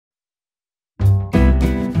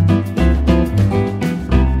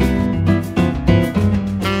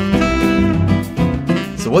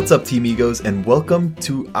what's up, Teamigos, and welcome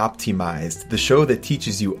to Optimized, the show that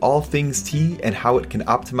teaches you all things tea and how it can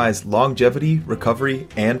optimize longevity, recovery,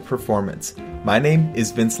 and performance. My name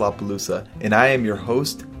is Vince LaPalooza, and I am your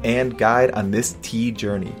host and guide on this tea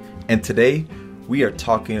journey. And today, we are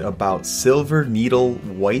talking about Silver Needle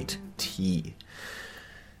White Tea.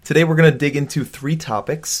 Today we're going to dig into three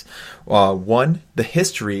topics. One, the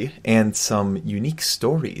history and some unique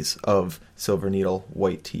stories of Silver Needle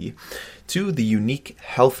White Tea. Two, the unique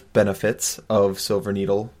health benefits of Silver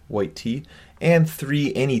Needle White Tea. And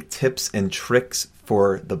three, any tips and tricks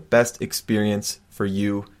for the best experience for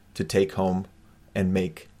you to take home and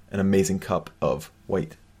make an amazing cup of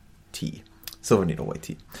white tea. Silver Needle White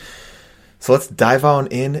Tea. So let's dive on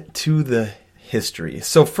into the history.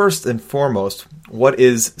 So first and foremost, what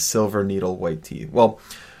is Silver Needle White Tea? Well,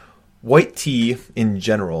 white tea in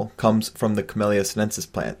general comes from the Camellia sinensis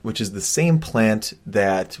plant, which is the same plant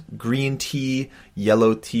that green tea,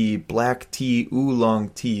 yellow tea, black tea, oolong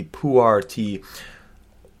tea, pu'er tea,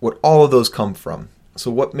 what all of those come from. So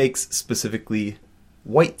what makes specifically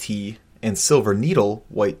white tea and Silver Needle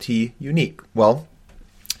White Tea unique? Well,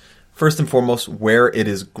 first and foremost, where it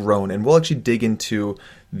is grown. And we'll actually dig into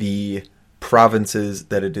the provinces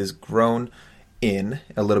that it is grown in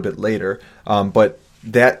a little bit later, but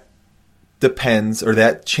that depends, or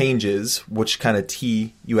that changes which kind of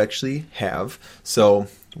tea you actually have. So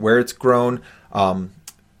where it's grown,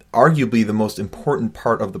 arguably the most important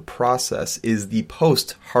part of the process is the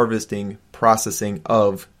post-harvesting processing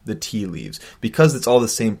of the tea leaves. Because it's all the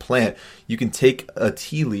same plant, you can take a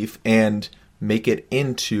tea leaf and make it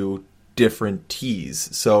into different teas.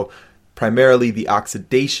 So primarily, the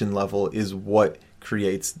oxidation level is what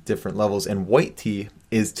creates different levels, and white tea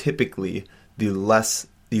is typically the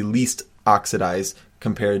least oxidized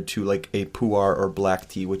compared to like a pu'er or black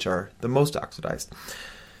tea, which are the most oxidized.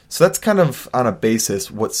 So that's kind of on a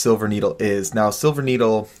basis what Silver Needle is. Now, Silver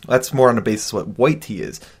Needle, that's more on a basis what white tea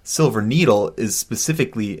is. Silver Needle is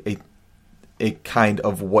specifically a kind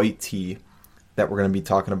of white tea that we're going to be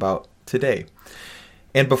talking about today.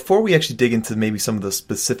 And before we actually dig into maybe some of the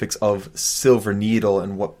specifics of Silver Needle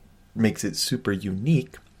and what makes it super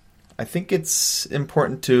unique, I think it's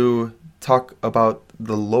important to talk about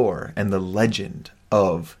the lore and the legend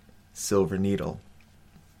of Silver Needle.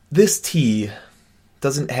 This tea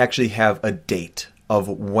doesn't actually have a date of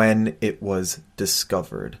when it was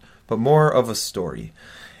discovered, but more of a story.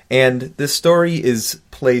 And this story is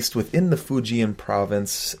placed within the Fujian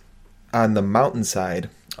province on the mountainside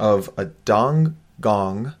of a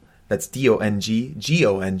Gong, that's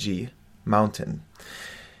D-O-N-G, mountain.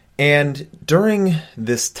 And during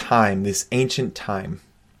this time, this ancient time,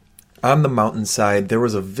 on the mountainside, there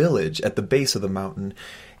was a village at the base of the mountain,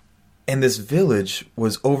 and this village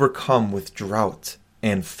was overcome with drought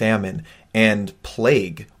and famine, and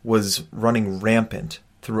plague was running rampant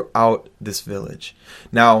throughout this village.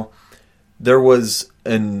 Now, there was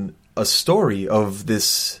a story of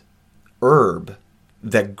this herb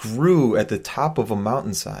that grew at the top of a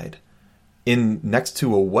mountainside next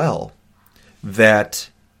to a well that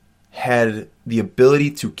had the ability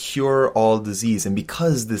to cure all disease. And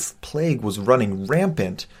because this plague was running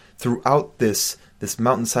rampant throughout this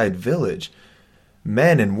mountainside village,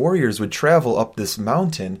 men and warriors would travel up this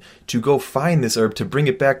mountain to go find this herb to bring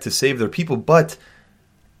it back to save their people. But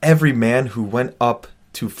every man who went up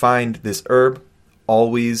to find this herb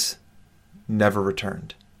always never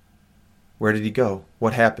returned. Where did he go?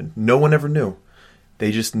 What happened? No one ever knew.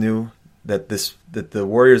 They just knew that the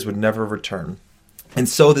warriors would never return. And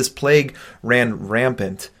so this plague ran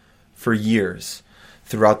rampant for years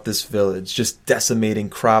throughout this village, just decimating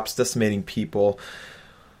crops, decimating people.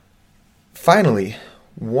 Finally,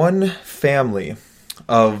 one family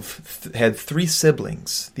had three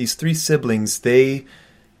siblings. These three siblings,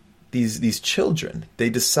 these children, they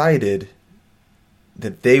decided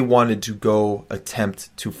that they wanted to go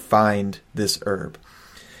attempt to find this herb.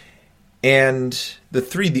 And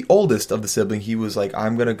the oldest of the sibling, he was like,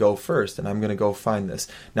 I'm going to go first and I'm going to go find this.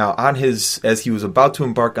 Now, as he was about to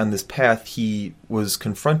embark on this path, he was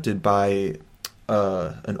confronted by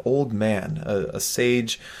an old man, a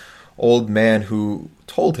sage old man who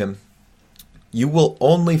told him, you will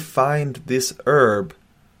only find this herb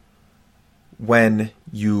when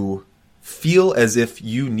you feel as if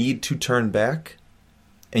you need to turn back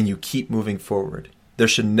and you keep moving forward. There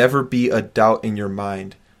should never be a doubt in your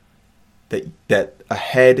mind that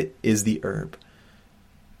ahead is the herb.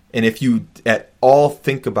 And if you at all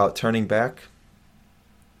think about turning back,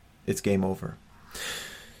 it's game over.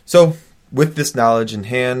 So, with this knowledge in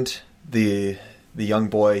hand, the young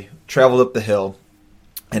boy traveled up the hill,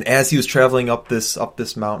 and as he was traveling up this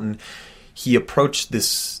mountain, he approached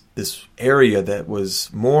this area that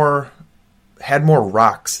had more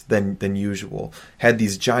rocks than usual, had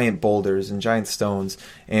these giant boulders and giant stones,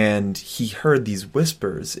 and he heard these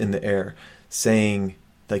whispers in the air saying,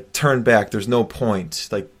 like, turn back, there's no point,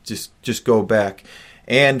 like, just go back.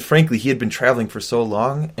 And frankly, he had been traveling for so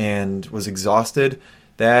long and was exhausted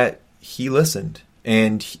that he listened.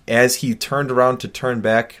 And as he turned around to turn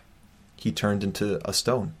back, he turned into a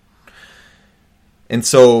stone. And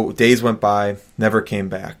so days went by, never came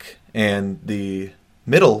back. And the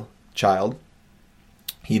middle child,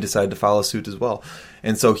 he decided to follow suit as well.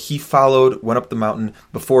 And so he went up the mountain.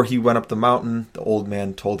 Before he went up the mountain, the old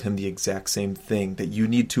man told him the exact same thing, that you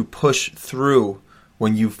need to push through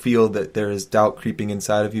when you feel that there is doubt creeping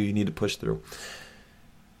inside of you. You need to push through.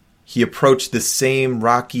 He approached the same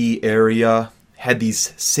rocky area, had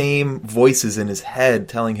these same voices in his head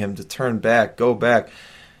telling him to turn back, go back.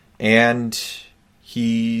 And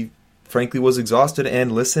he frankly was exhausted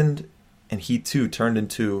and listened, and he too turned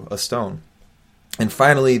into a stone. And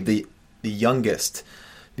finally, the youngest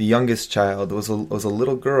child was a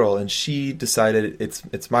little girl, and she decided,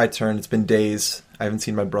 it's my turn. It's been days. I haven't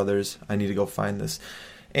seen my brothers. I need to go find this.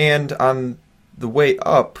 And on the way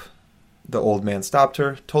up, the old man stopped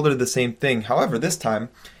her, told her the same thing. However, this time,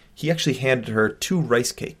 he actually handed her 2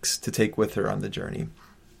 rice cakes to take with her on the journey.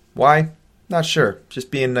 Why? Not sure.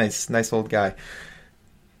 Just being nice old guy.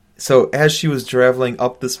 So as she was traveling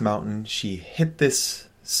up this mountain, she hit this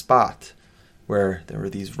spot where there were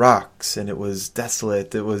these rocks, and it was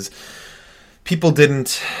desolate. It was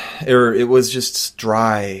just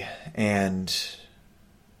dry, and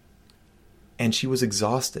she was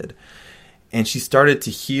exhausted. And she started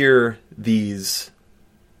to hear these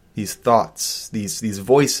thoughts, these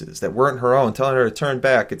voices that weren't her own, telling her to turn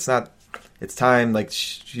back. It's time, like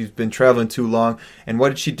she's been traveling too long. And what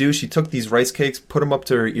did she do? She took these rice cakes, put them up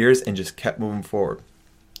to her ears, and just kept moving forward.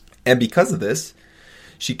 And because of this,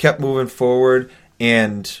 she kept moving forward,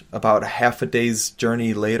 and about a half a day's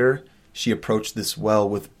journey later, she approached this well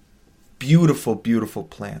with beautiful, beautiful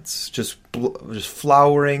plants, just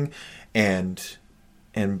flowering and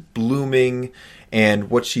blooming.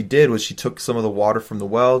 And what she did was she took some of the water from the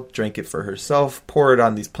well, drank it for herself, poured it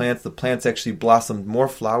on these plants. The plants actually blossomed more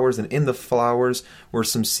flowers, and in the flowers were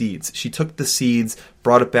some seeds. She took the seeds,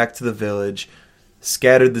 brought it back to the village,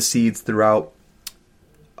 scattered the seeds throughout.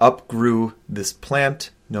 Up grew this plant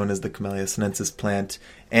known as the Camellia sinensis plant,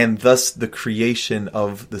 and thus the creation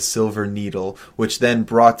of the silver needle, which then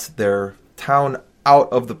brought their town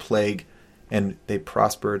out of the plague, and they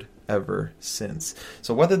prospered ever since.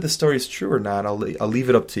 So whether the story is true or not, I'll leave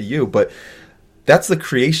it up to you, but that's the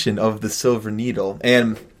creation of the silver needle.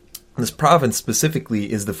 And this province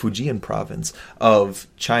specifically is the Fujian province of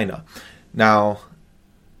China. Now,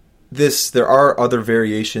 there are other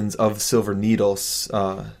variations of silver needles,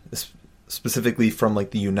 specifically from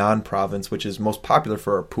like the Yunnan province, which is most popular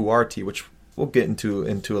for our pu'er tea, which we'll get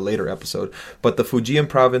into a later episode. But the Fujian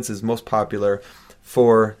province is most popular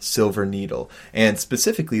for silver needle. And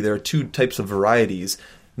specifically, there are 2 types of varieties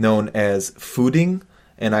known as Fuding,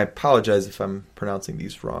 and I apologize if I'm pronouncing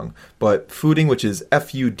these wrong, but Fuding, which is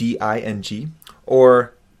Fuding,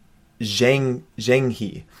 or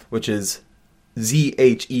Zhenghe, which is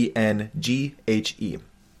Zhenghe.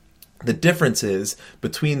 The difference is,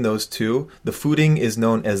 between those 2, the Fuding is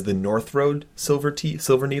known as the North Road silver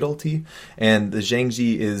needle tea, and the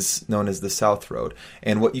Zhenghe is known as the South Road.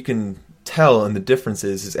 And what you can tell in the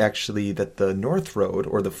differences is actually that the North Road,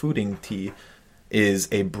 or the Fuding tea, is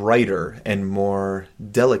a brighter and more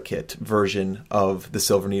delicate version of the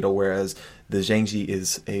silver needle, whereas the Zhenghe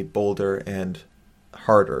is a bolder and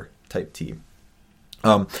harder type tea.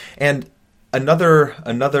 And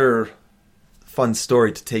another fun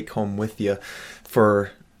story to take home with you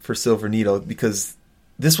for silver needle, because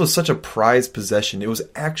this was such a prized possession. It was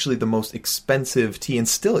actually the most expensive tea, and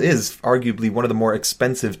still is arguably one of the more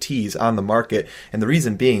expensive teas on the market. And the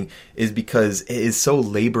reason being is because it is so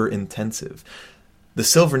labor intensive. The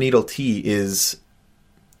silver needle tea is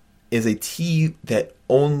a tea that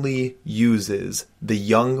only uses the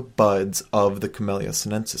young buds of the Camellia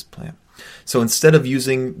sinensis plant. So instead of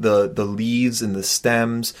using the leaves and the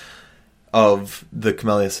stems of the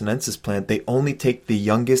Camellia sinensis plant, they only take the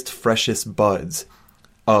youngest, freshest buds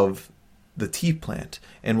of the tea plant.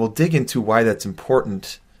 And we'll dig into why that's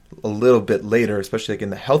important a little bit later, especially like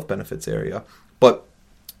in the health benefits area. But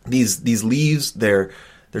these leaves, they're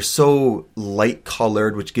so light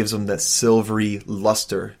colored, which gives them that silvery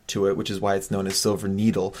luster to it, which is why it's known as silver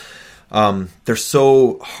needle. They're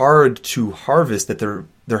so hard to harvest that they're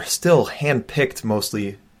still hand picked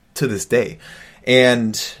mostly to this day.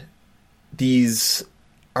 And these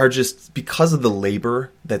are just, because of the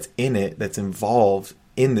labor that's in it, that's involved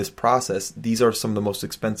in this process, these are some of the most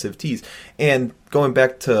expensive teas. And going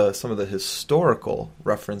back to some of the historical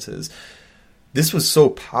references, this was so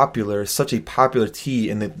popular, such a popular tea,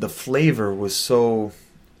 and the flavor was so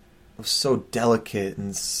delicate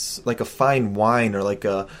and like a fine wine or like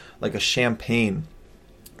a champagne,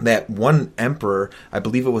 that one emperor, I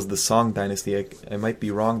believe it was the Song Dynasty, I might be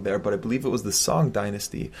wrong there, but I believe it was the Song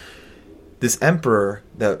Dynasty. This emperor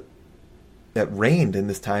that reigned in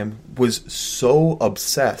this time was so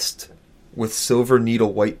obsessed with silver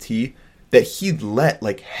needle white tea that he'd let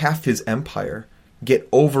like half his empire get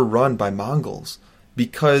overrun by Mongols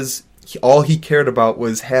because all he cared about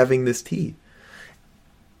was having this tea.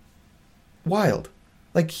 Wild.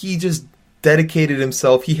 Like, he just dedicated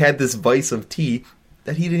himself. He had this vice of tea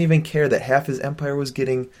that he didn't even care that half his empire was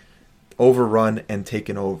getting overrun and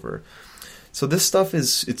taken over. So this stuff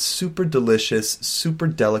it's super delicious, super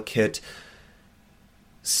delicate,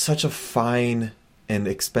 such a fine and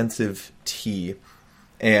expensive tea,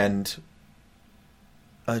 and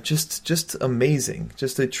just amazing.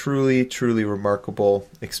 Just a truly, truly remarkable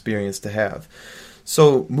experience to have.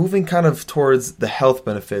 So moving kind of towards the health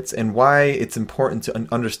benefits and why it's important to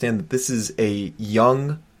understand that this is a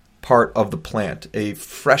young part of the plant, a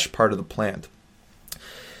fresh part of the plant.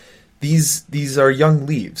 These are young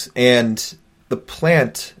leaves, and the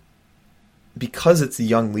plant, because it's a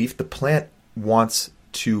young leaf, the plant wants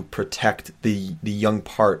to protect the young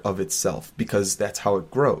part of itself because that's how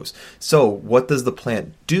it grows. So what does the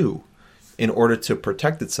plant do in order to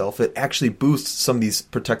protect itself? It actually boosts some of these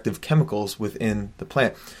protective chemicals within the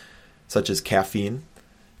plant, such as caffeine,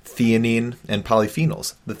 theanine, and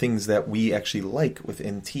polyphenols, the things that we actually like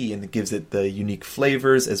within tea, and it gives it the unique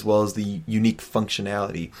flavors as well as the unique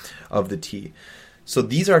functionality of the tea. So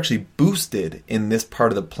these are actually boosted in this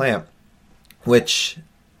part of the plant, which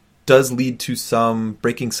does lead to some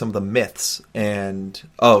breaking some of the myths and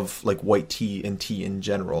of like white tea and tea in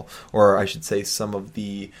general, or I should say some of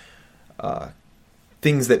the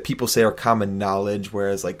things that people say are common knowledge,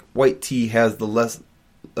 whereas like white tea has the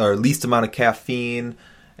least amount of caffeine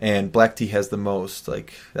and black tea has the most.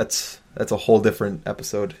 Like that's a whole different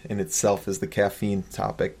episode in itself, is the caffeine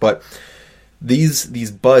topic. But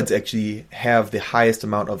these buds actually have the highest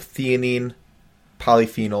amount of theanine,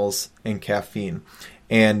 polyphenols, and caffeine.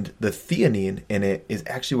 And the theanine in it is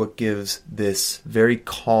actually what gives this very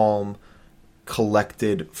calm,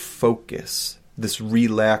 collected focus, this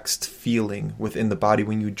relaxed feeling within the body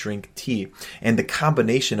when you drink tea. And the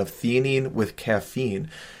combination of theanine with caffeine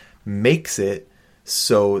makes it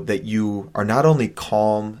so that you are not only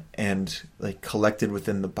calm and like collected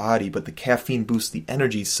within the body, but the caffeine boosts the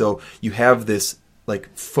energy, so you have this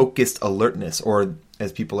like focused alertness, or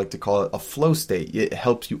as people like to call it, a flow state. It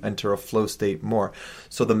helps you enter a flow state more.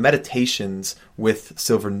 So the meditations with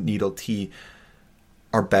silver needle tea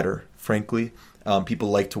are better, frankly. People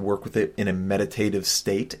like to work with it in a meditative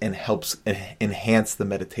state, and helps enhance the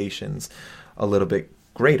meditations a little bit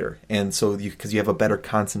greater. And so because you have a better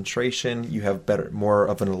concentration, you have more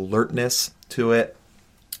of an alertness to it.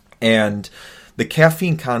 And the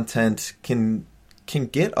caffeine content can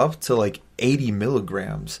get up to like 80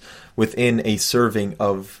 milligrams within a serving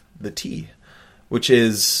of the tea, which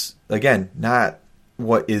is, again, not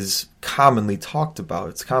what is commonly talked about.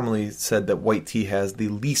 It's commonly said that white tea has the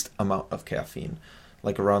least amount of caffeine,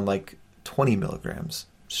 like around like 20 milligrams.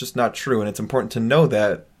 It's just not true, and it's important to know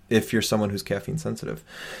that if you're someone who's caffeine sensitive.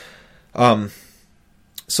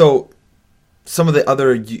 So some of the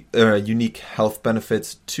other unique health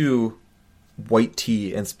benefits to white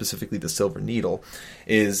tea, and specifically the silver needle,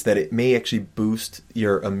 is that it may actually boost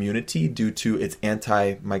your immunity due to its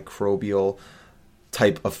antimicrobial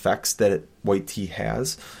type effects that white tea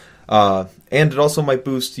has. And it also might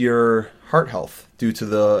boost your heart health due to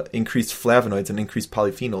the increased flavonoids and increased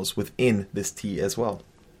polyphenols within this tea as well.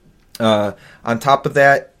 On top of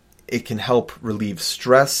that, it can help relieve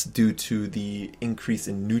stress due to the increase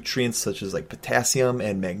in nutrients such as like potassium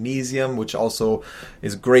and magnesium, which also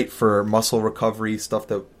is great for muscle recovery, stuff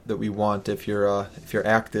that we want if you're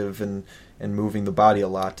active and moving the body a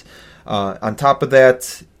lot. On top of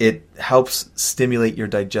that, it helps stimulate your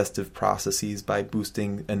digestive processes by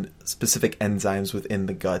boosting specific enzymes within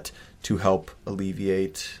the gut to help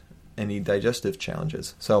alleviate any digestive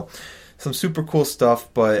challenges. So some super cool stuff,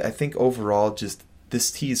 but I think overall just this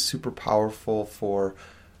tea is super powerful for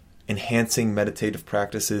enhancing meditative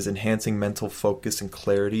practices, enhancing mental focus and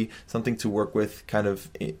clarity, something to work with kind of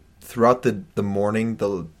throughout the morning,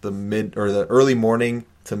 the mid or the early morning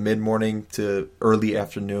to mid-morning to early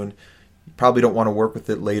afternoon. You probably don't want to work with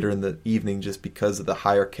it later in the evening just because of the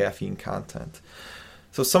higher caffeine content.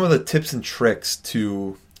 So some of the tips and tricks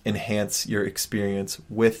to enhance your experience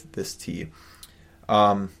with this tea.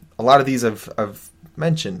 A lot of these I've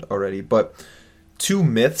mentioned already, but 2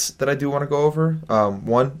 myths that I do want to go over.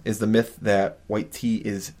 One is the myth that white tea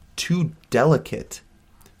is too delicate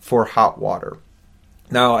for hot water.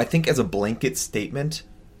 Now, I think as a blanket statement,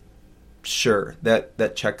 sure,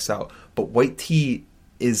 that checks out. But white tea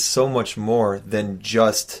is so much more than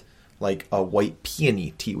just like a white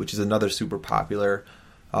peony tea, which is another super popular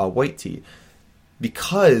white tea.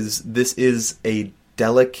 Because this is a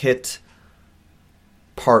delicate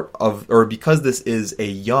part of, or because this is a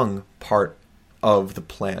young part of the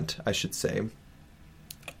plant, I should say,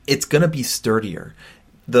 it's going to be sturdier.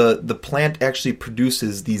 The plant actually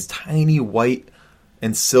produces these tiny white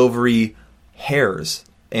and silvery hairs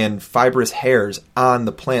and fibrous hairs on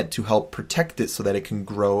the plant to help protect it so that it can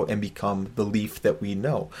grow and become the leaf that we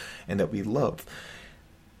know and that we love.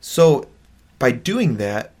 So by doing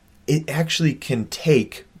that, it actually can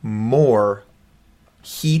take more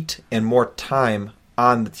heat and more time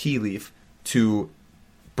on the tea leaf to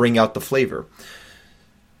bring out the flavor.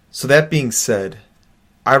 So that being said,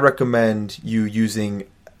 I recommend you using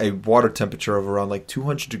a water temperature of around like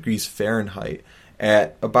 200 degrees Fahrenheit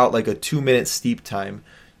at about like a 2-minute steep time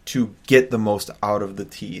to get the most out of the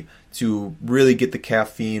tea, to really get the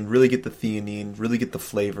caffeine, really get the theanine, really get the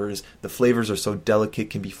flavors. The flavors are so delicate,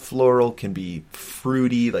 can be floral, can be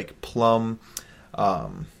fruity, like plum,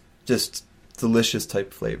 just delicious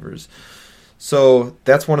type flavors. So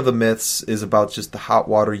that's one of the myths, is about just the hot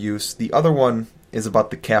water use. The other one is about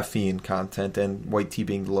the caffeine content and white tea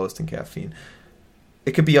being the lowest in caffeine.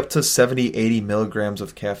 It could be up to 70, 80 milligrams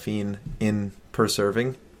of caffeine in per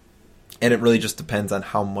serving. And it really just depends on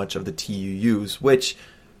how much of the tea you use, which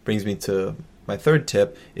brings me to my third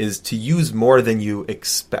tip, is to use more than you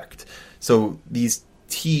expect. So these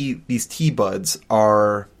tea buds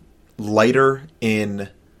are lighter in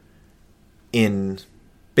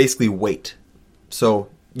basically weight. So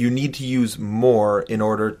you need to use more in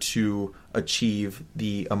order to achieve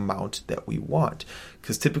the amount that we want.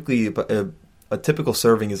 Because typically a typical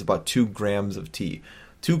serving is about 2 grams of tea.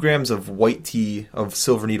 2 grams of white tea, of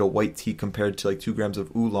silver needle white tea, compared to like 2 grams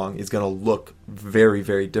of oolong is going to look very,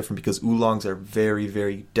 very different, because oolongs are very,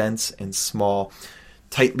 very dense and small,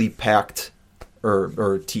 tightly packed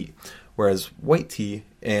or tea. Whereas white tea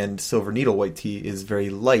and silver needle white tea is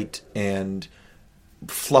very light and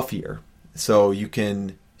fluffier. So you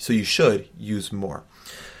should use more.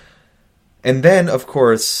 And then, of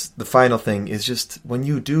course, the final thing is just when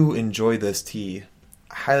you do enjoy this tea,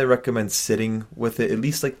 I highly recommend sitting with it, at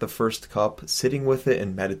least like the first cup, sitting with it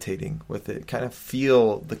and meditating with it. Kind of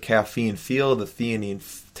feel the caffeine, feel the theanine,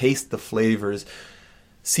 taste the flavors,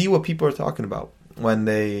 see what people are talking about when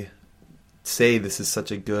they say this is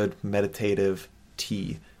such a good meditative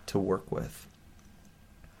tea to work with.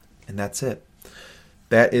 And that's it.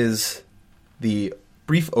 That is the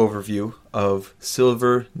brief overview of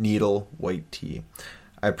silver needle white tea.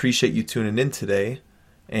 I appreciate you tuning in today.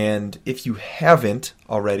 And if you haven't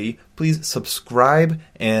already, please subscribe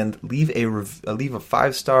and leave a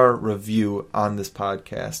 5-star review on this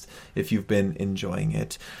podcast if you've been enjoying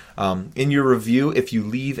it. In your review, if you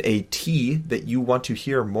leave a tea that you want to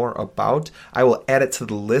hear more about, I will add it to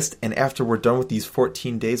the list. And after we're done with these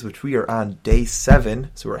 14 days, which we are on day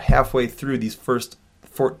 7, so we're halfway through these first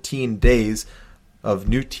 14 days of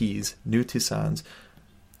new teas, new tisanes.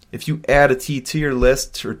 If you add a tea to your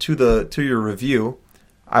list or to your review,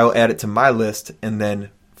 I will add it to my list, and then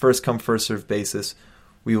first come, first served basis,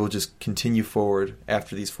 we will just continue forward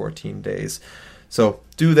after these 14 days. So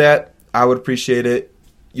do that. I would appreciate it.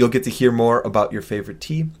 You'll get to hear more about your favorite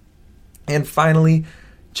tea. And finally,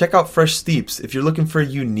 check out Fresh Steeps. If you're looking for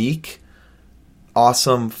unique,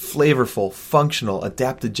 awesome, flavorful, functional,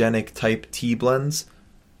 adaptogenic type tea blends,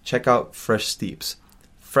 check out Fresh Steeps.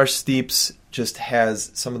 Fresh Steeps just has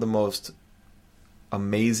some of the most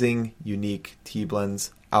amazing, unique tea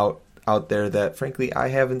blends out there that, frankly, I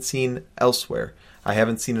haven't seen elsewhere. I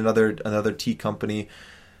haven't seen another tea company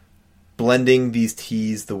blending these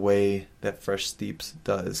teas the way that Fresh Steeps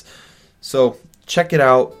does. So check it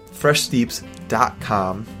out,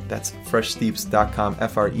 freshsteeps.com. That's freshsteeps.com,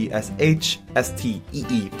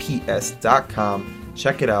 freshsteeps.com.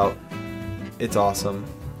 Check it out. It's awesome.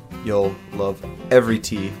 You'll love every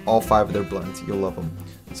tea, all 5 of their blends. You'll love them.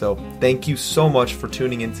 So thank you so much for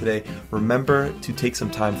tuning in today. Remember to take some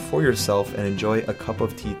time for yourself and enjoy a cup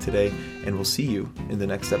of tea today, and we'll see you in the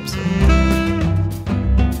next episode.